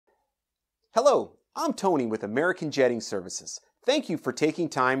Hello, I'm Tony with American Jetting Services. Thank you for taking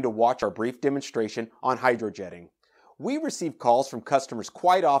time to watch our brief demonstration on hydrojetting. We receive calls from customers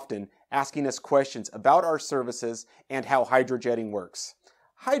quite often asking us questions about our services and how hydrojetting works.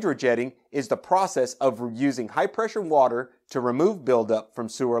 Hydrojetting is the process of using high-pressure water to remove buildup from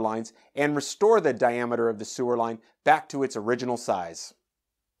sewer lines and restore the diameter of the sewer line back to its original size.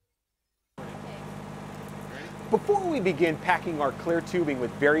 Before we begin packing our clear tubing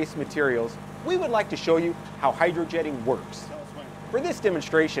with various materials, we would like to show you how hydrojetting works. For this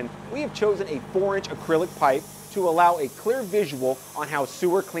demonstration, we have chosen a 4-inch acrylic pipe to allow a clear visual on how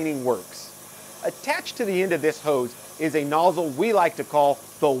sewer cleaning works. Attached to the end of this hose is a nozzle we like to call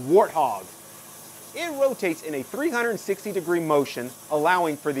the Warthog. It rotates in a 360-degree motion,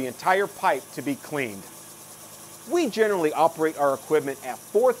 allowing for the entire pipe to be cleaned. We generally operate our equipment at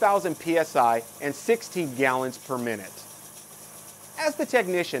 4,000 psi and 16 gallons per minute. As the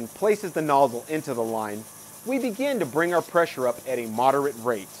technician places the nozzle into the line, we begin to bring our pressure up at a moderate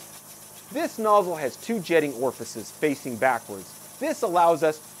rate. This nozzle has 2 jetting orifices facing backwards. This allows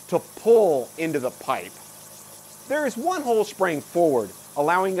us to pull into the pipe. There is one hole spraying forward,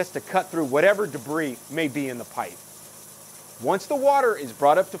 allowing us to cut through whatever debris may be in the pipe. Once the water is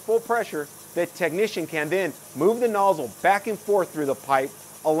brought up to full pressure, the technician can then move the nozzle back and forth through the pipe,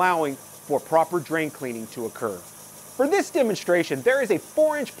 allowing for proper drain cleaning to occur. For this demonstration, there is a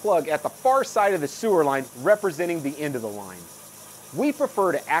 4-inch plug at the far side of the sewer line representing the end of the line. We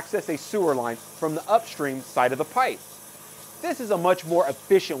prefer to access a sewer line from the upstream side of the pipe. This is a much more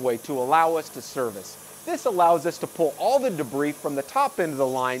efficient way to allow us to service. This allows us to pull all the debris from the top end of the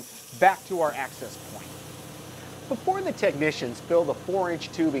line back to our access point. Before the technicians fill the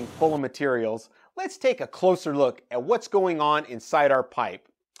 4-inch tubing full of materials, let's take a closer look at what's going on inside our pipe.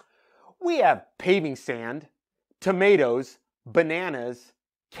 We have paving sand, tomatoes, bananas,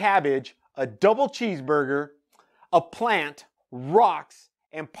 cabbage, a double cheeseburger, a plant, rocks,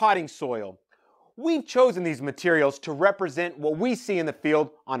 and potting soil. We've chosen these materials to represent what we see in the field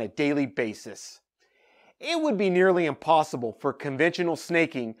on a daily basis. It would be nearly impossible for conventional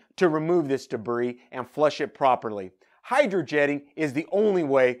snaking to remove this debris and flush it properly. Hydrojetting is the only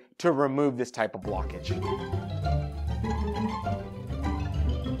way to remove this type of blockage.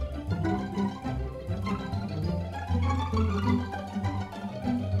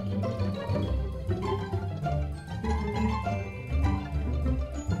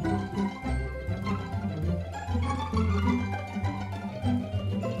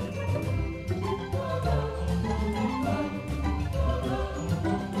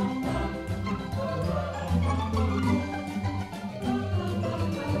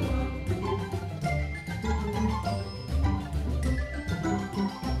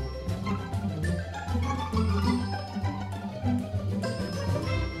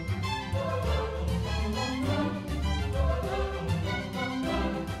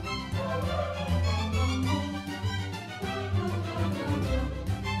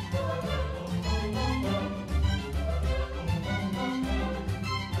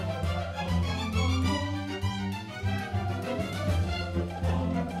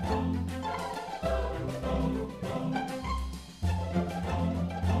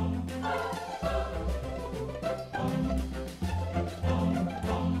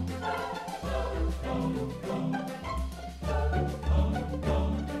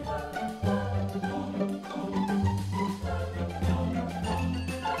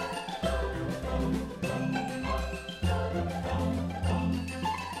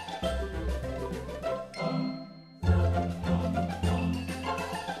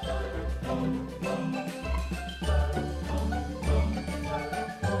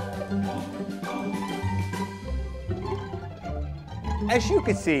 As you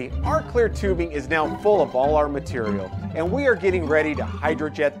can see, our clear tubing is now full of all our material, and we are getting ready to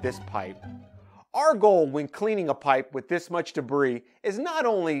hydrojet this pipe. Our goal when cleaning a pipe with this much debris is not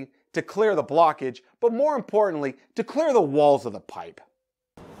only to clear the blockage, but more importantly, to clear the walls of the pipe.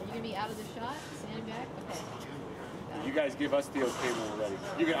 Are you going to be out of the shot? Standing back? Okay. You guys give us the okay when we're ready.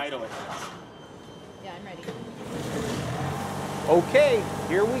 You can idle it. Yeah, I'm ready. Okay,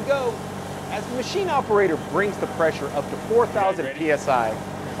 here we go. As the machine operator brings the pressure up to 4,000 psi,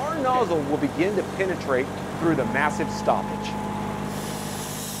 our nozzle will begin to penetrate through the massive stoppage.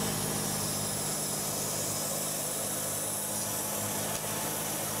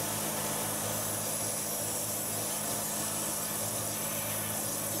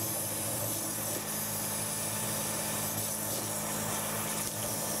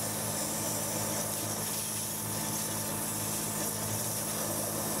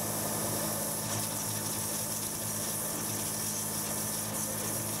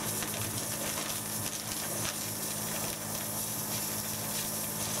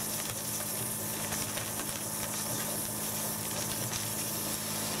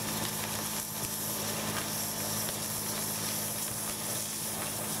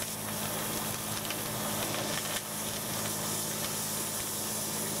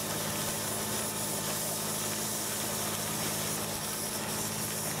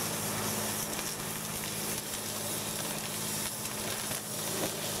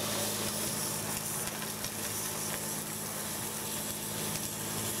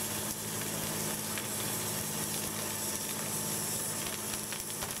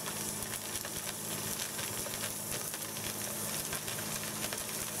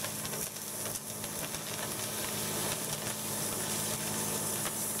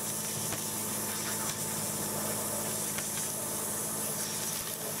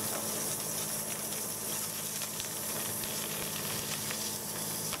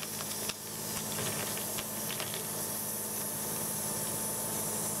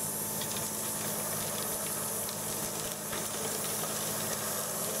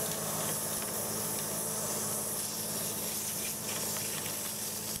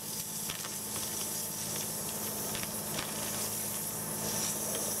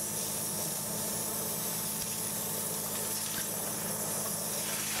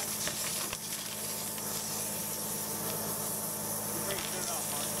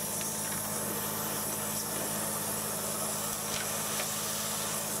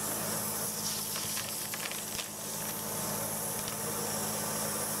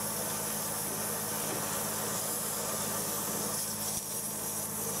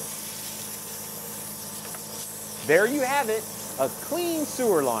 There you have it, a clean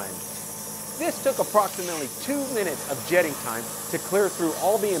sewer line. This took approximately 2 minutes of jetting time to clear through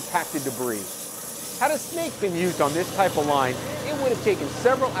all the impacted debris. Had a snake been used on this type of line, it would have taken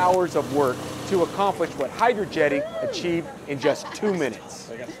several hours of work to accomplish what hydrojetting achieved in just 2 minutes.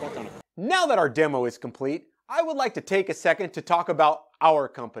 I got stuck on it. Now that our demo is complete, I would like to take a second to talk about our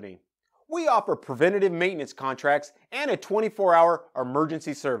company. We offer preventative maintenance contracts and a 24-hour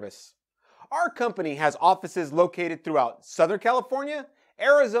emergency service. Our company has offices located throughout Southern California,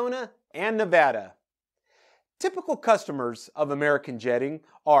 Arizona, and Nevada. Typical customers of American Jetting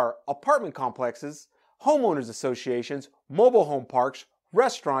are apartment complexes, homeowners associations, mobile home parks,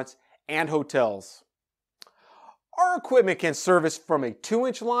 restaurants, and hotels. Our equipment can service from a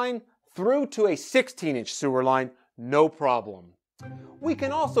 2-inch line through to a 16-inch sewer line, no problem. We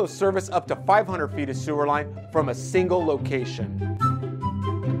can also service up to 500 feet of sewer line from a single location.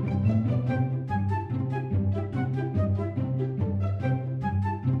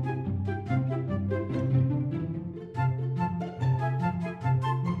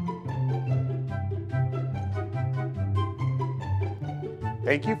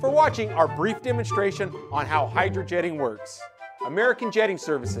 Thank you for watching our brief demonstration on how hydrojetting works. American Jetting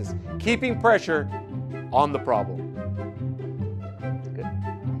Services, keeping pressure on the problem. Good.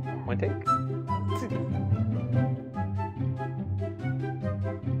 One take.